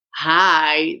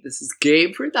Hi, this is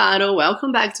Gabe Furtado.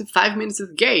 Welcome back to 5 Minutes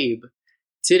with Gabe.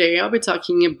 Today I'll be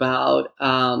talking about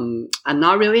a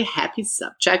not really happy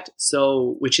subject,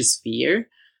 which is fear,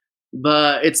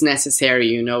 but it's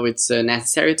necessary, it's a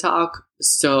necessary talk.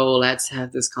 So let's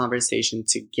have this conversation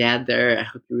together. I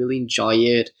hope you really enjoy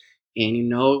it.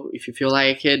 And if you feel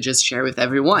like it, just share with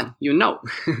everyone,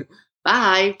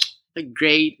 Bye. A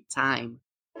great time.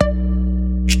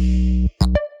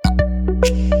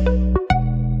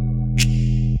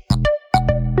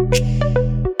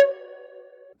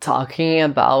 Talking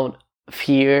about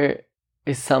fear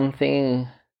is something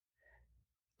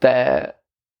that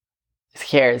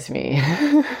scares me.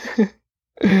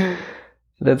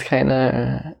 That's kind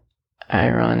of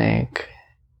ironic,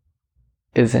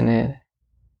 isn't it?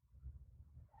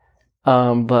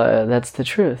 But that's the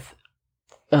truth.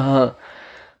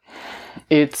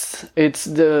 It's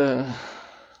the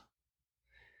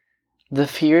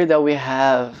fear that we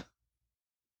have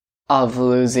of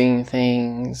losing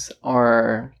things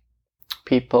or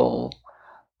people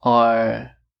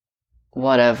or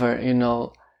whatever,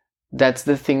 that's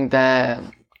the thing that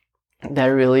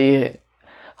really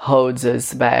holds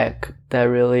us back, that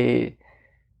really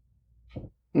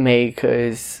make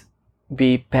us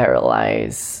be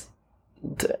paralyzed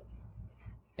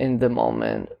in the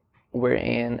moment we're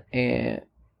in, and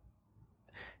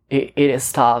it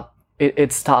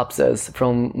stops us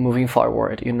from moving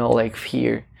forward, like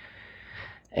fear.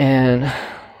 And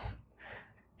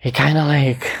it's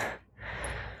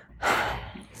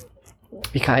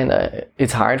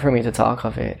hard for me to talk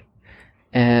of it,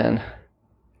 and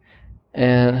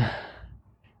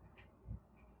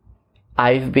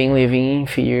I've been living in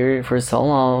fear for so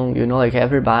long,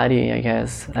 everybody, I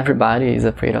guess everybody is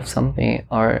afraid of something,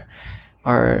 or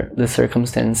the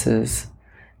circumstances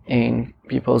in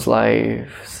people's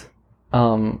lives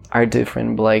are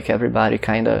different, but everybody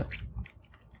kind of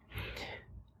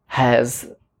has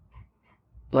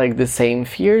the same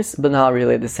fears, but not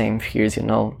really the same fears.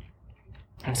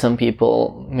 Some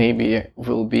people maybe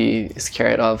will be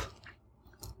scared of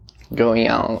going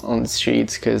out on the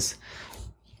streets because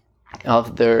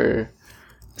of their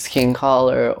skin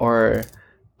color, or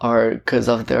because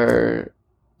of their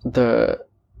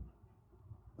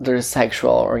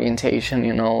sexual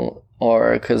orientation,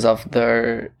 or because of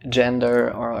their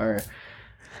gender, or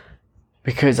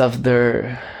because of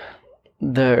their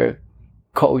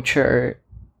culture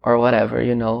or whatever,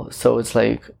 so it's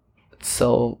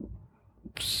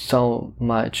so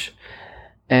much.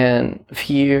 And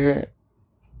fear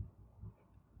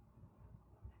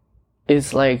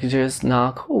is just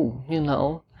not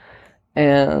cool,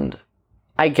 and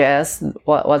I guess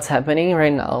what's happening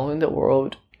right now in the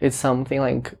world is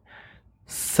something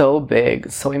so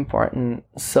big, so important,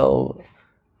 so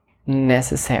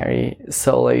necessary,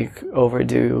 so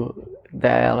overdue,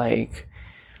 that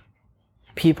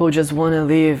people just want to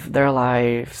live their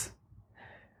lives,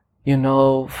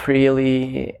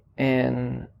 freely,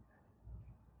 and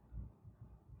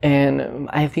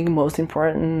I think most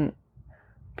important,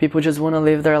 people just want to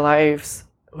live their lives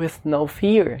with no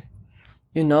fear.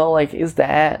 Is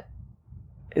that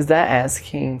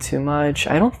asking too much?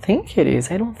 I don't think it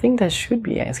is. I don't think that should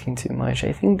be asking too much.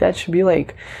 I think that should be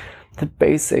the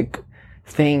basic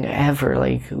thing ever,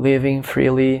 living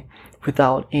freely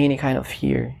without any kind of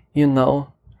fear,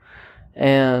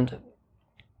 and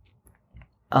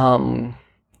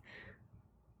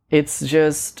it's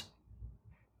just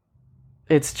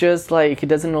it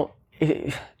doesn't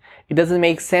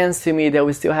make sense to me that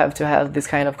we still have to have this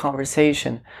kind of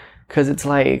conversation, because it's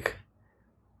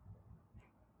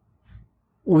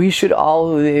we should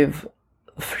all live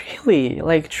freely,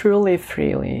 truly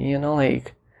freely,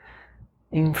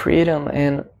 in freedom,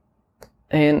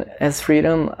 and as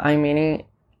freedom, I mean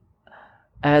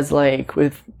as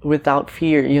without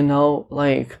fear,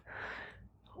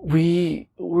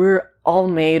 we're all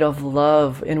made of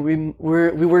love, and we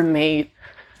were made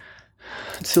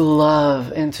to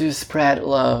love and to spread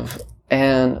love,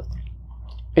 and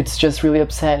it's just really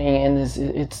upsetting, and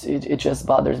it just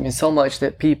bothers me so much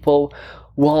that people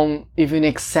won't even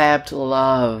accept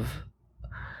love.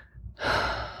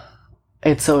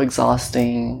 It's so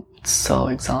exhausting. It's so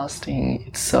exhausting.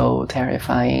 It's so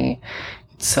terrifying.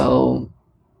 It's so,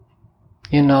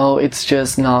 it's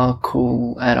just not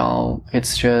cool at all.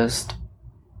 It's just,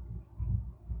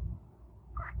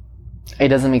 it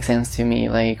doesn't make sense to me.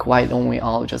 Why don't we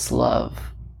all just love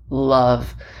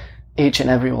each and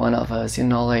every one of us,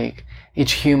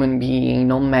 each human being,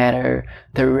 no matter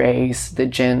the race, the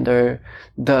gender,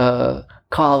 the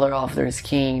color of their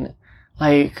skin.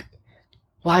 Why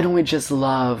don't we just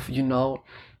love,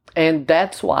 And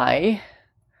that's why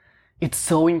it's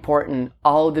so important,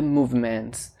 all the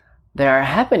movements that are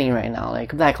happening right now,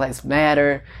 like Black Lives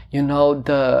Matter, you know,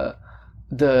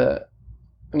 the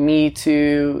Me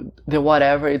Too, the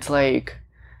whatever, it's like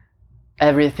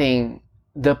everything,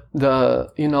 you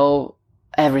know,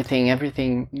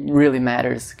 everything really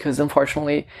matters, because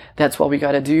unfortunately that's what we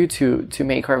gotta do to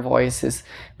make our voices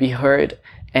be heard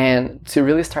and to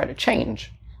really start a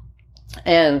change.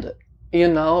 And you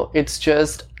know, it's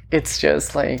just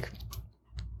like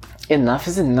enough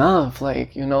is enough.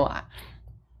 Like, you know,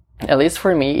 at least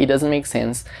for me, it doesn't make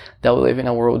sense that we live in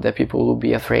a world that people will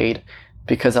be afraid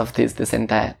because of this and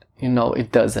that. You know,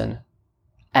 it doesn't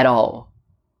at all.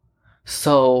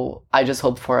 So I just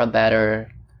hope for a better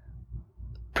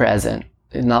present,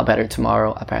 not better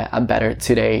tomorrow, a better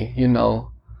today, you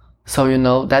know. So, you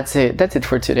know, that's it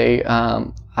for today.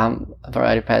 I've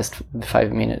already passed the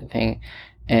 5-minute thing,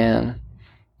 and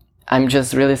I'm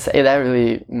just really sad. That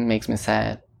really makes me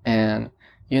sad. And,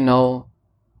 you know,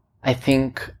 I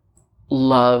think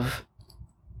love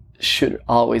should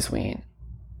always win,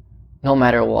 no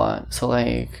matter what. So,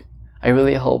 like, I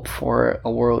really hope for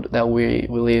a world that we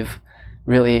live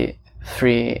really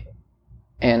free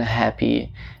and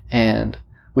happy and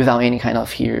without any kind of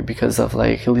fear, because of,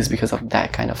 like, at least because of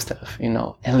that kind of stuff, you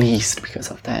know, at least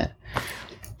because of that.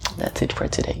 That's it for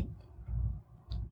today.